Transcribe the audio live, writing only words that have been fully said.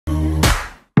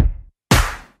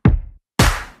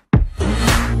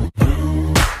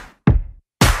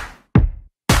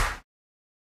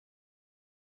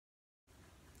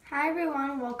Hi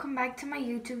everyone, welcome back to my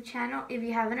YouTube channel. If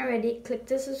you haven't already, click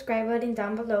the subscribe button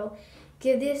down below.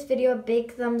 Give this video a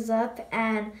big thumbs up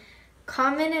and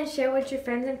comment and share with your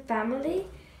friends and family.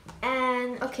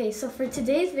 And okay, so for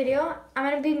today's video, I'm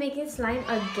going to be making slime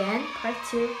again, part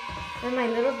 2, with my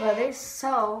little brother.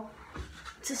 So,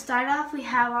 to start off, we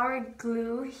have our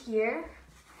glue here.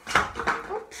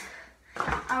 Oops.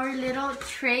 Our little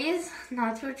trays,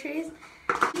 natural trays.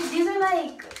 These are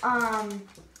like,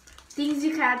 things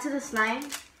you can add to the slime.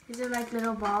 These are like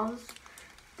little balls.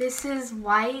 This is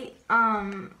white,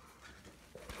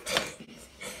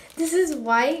 this is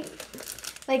white,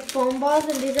 like foam balls,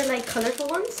 and these are like colorful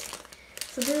ones.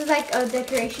 So this is like a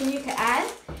decoration you can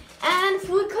add. And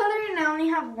food coloring, I only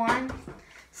have one.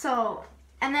 So,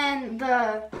 and then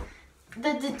the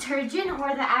detergent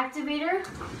or the activator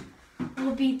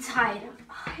will be Tide.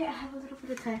 Oh, yeah, I have a little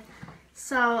bit of Tide.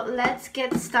 So let's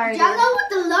get started. Juggle with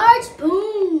the large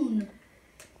spoon.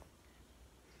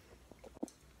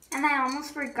 And I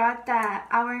almost forgot that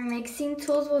our mixing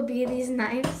tools will be these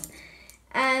knives.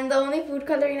 And the only food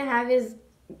coloring I have is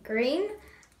green.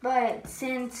 But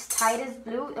since Tide is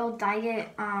blue, it'll dye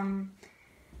it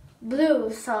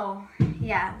blue. So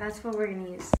yeah, that's what we're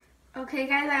gonna use. Okay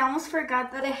guys, I almost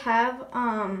forgot that I have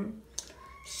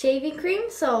shaving cream.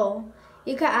 So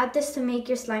you can add this to make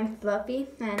your slime fluffy.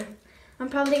 And I'm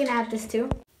probably gonna add this too.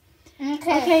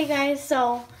 Okay guys,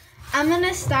 so I'm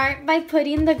gonna start by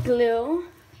putting the glue.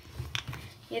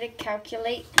 You gotta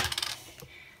calculate.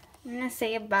 I'm gonna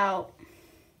say about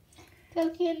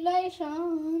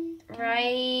calculation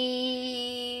right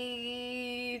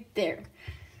there.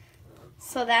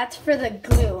 So that's for the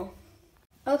glue.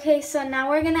 Okay, so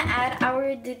now we're gonna add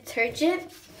our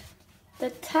detergent, the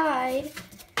Tide,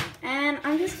 and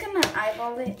I'm just gonna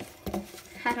eyeball it.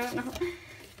 I don't know.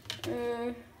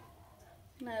 Add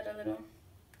a little,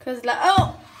 cause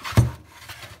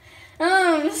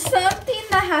something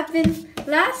that happened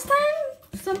last time.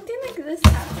 Something like this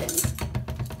happened.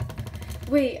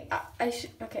 Wait, I should.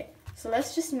 Okay, so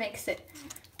let's just mix it.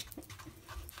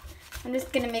 I'm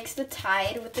just gonna mix the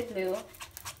Tide with the glue.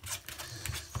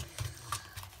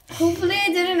 Hopefully, I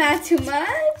didn't add too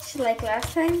much like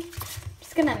last time. I'm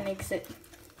just gonna mix it.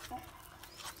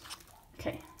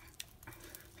 Okay.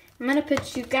 I'm gonna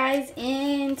put you guys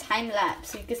in time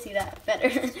lapse so you can see that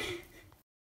better.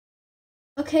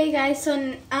 Okay guys,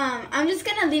 so I'm just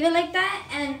gonna leave it like that,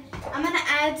 and I'm gonna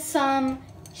add some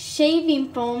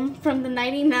shaving foam from the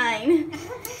 99.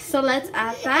 So let's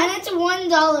add that. And it's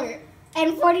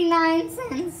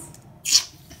 $1.49.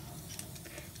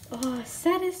 Oh,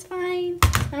 satisfying.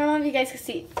 I don't know if you guys can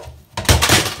see.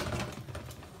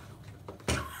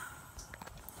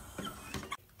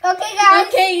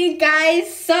 Okay, you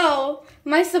guys, so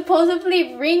my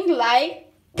supposedly ring light,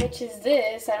 which is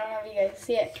this, I don't know if you guys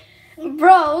see it,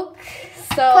 broke.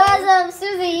 So because of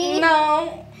Susy.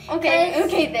 No.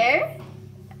 Okay, there.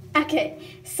 Okay,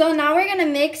 so now we're gonna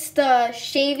mix the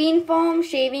shaving foam,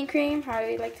 shaving cream, how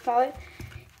do you like to call it,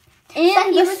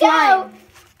 and the slime.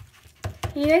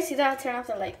 Can you guys see that? I'll turn off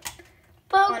the light.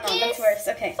 Focus. Oh no, that's worse.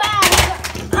 Okay.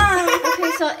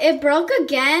 Okay, so it broke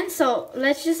again, so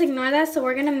let's just ignore that. So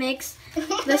we're gonna mix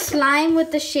the slime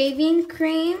with the shaving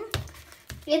cream.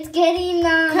 It's getting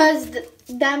because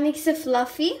that makes it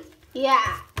fluffy.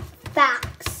 Yeah,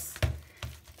 facts.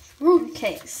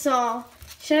 Okay, so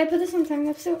should I put this on time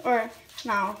lapse or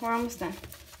no? We're almost done.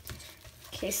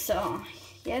 Okay, so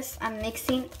yes, I'm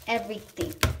mixing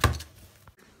everything.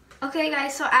 Okay,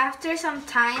 guys. So after some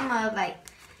time of like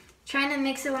trying to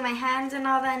mix it with my hands and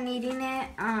all that, kneading it,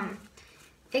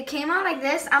 it came out like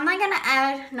this. I'm not gonna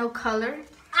add no color.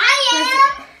 I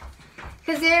am.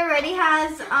 Cause it already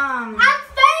has I'm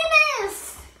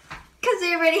famous. Cause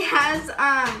it already has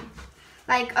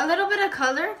like a little bit of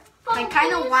color, like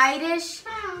kind of whitish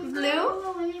blue.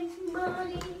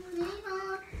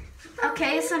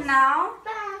 Okay, so now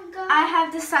I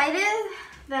have decided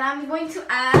that I'm going to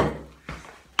add.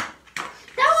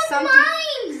 That was something.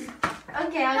 mine.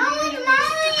 Okay,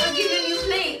 I'll give you a new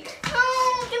plate.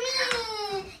 Oh, give me.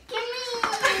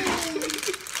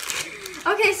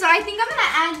 Okay, so I think I'm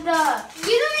gonna add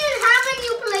You don't even have a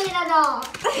new plate at all.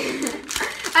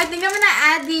 I think I'm gonna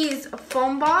add these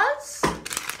foam balls.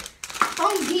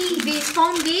 These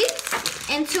foam beads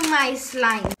into my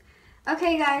slime.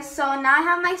 Okay, guys, so now I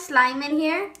have my slime in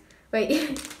here.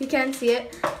 Wait, you can't see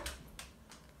it.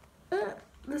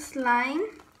 The slime.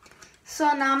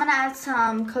 So now I'm gonna add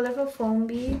some colorful foam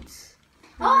beads.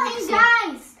 Oh, and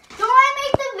guys, don't I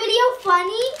make the video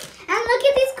funny? And look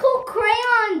at these cool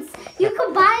crayons. You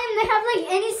can buy them. They have like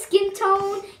any skin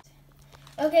tone.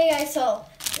 Okay, guys, so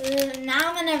now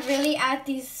I'm gonna really add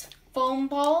these foam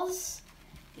balls.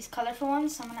 these colorful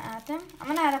ones, so I'm gonna add them. I'm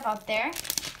gonna add about there.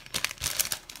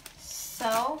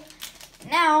 So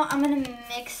now I'm gonna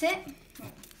mix it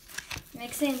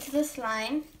into the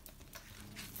slime.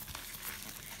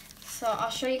 So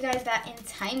I'll show you guys that in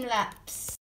time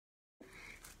lapse.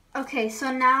 Okay,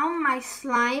 so now my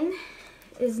slime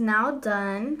is now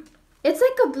done. It's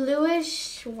like a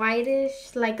bluish,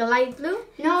 whitish, like a light blue.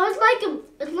 No, it's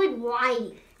like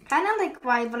white. Kind of like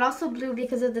white, but also blue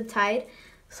because of the tide.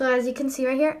 So as you can see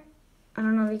right here, I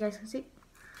don't know if you guys can see.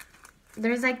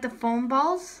 There's like the foam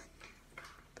balls,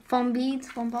 the foam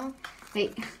beads, foam balls.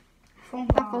 Wait, Foam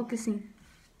not ball. focusing.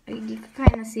 You can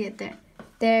kind of see it there.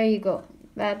 There you go.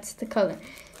 That's the color.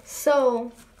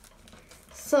 So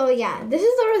yeah, this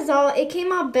is the result. It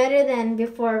came out better than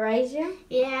before, right, Jim?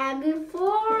 Yeah,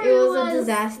 before it was a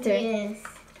disaster. Yes.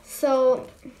 So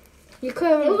you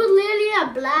could. It was literally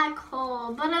a black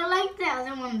hole, but I like the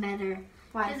other one better.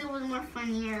 Why? Because it was more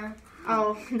funnier.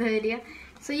 Oh, the idea.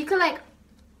 So you could like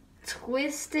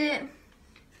twist it,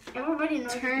 Everybody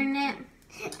knows. turn it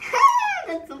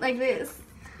That's like this,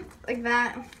 like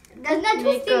that. That's not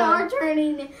Make twisting a- or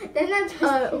turning. That's not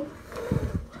twisting.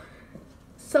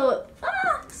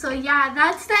 So yeah,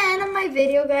 that's the end of my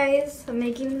video, guys. I'm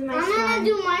making my I'm slime. gonna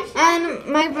do my slime. And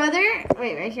my brother,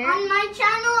 wait, right here. On my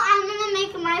channel, I'm gonna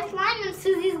make my slime and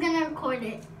Susie's gonna record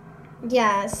it.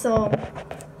 Yeah, so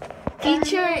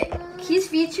he's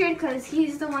featured because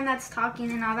he's the one that's talking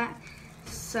and all that.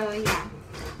 So yeah,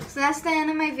 so that's the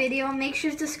end of my video. Make sure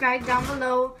to subscribe down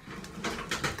below.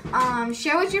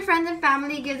 Share with your friends and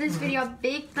family. Give this video a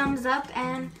big thumbs up,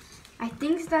 and I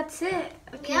think that's it.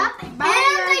 Okay. Yep. Bye.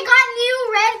 And I got new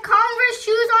red Converse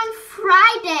shoes on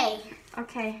Friday.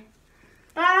 Okay.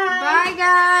 Bye. Bye,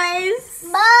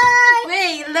 guys. Bye.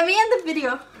 Wait, let me end the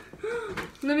video.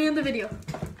 Let me end the video.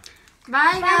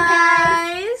 Bye,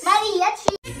 Bye, guys.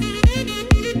 Mariachi.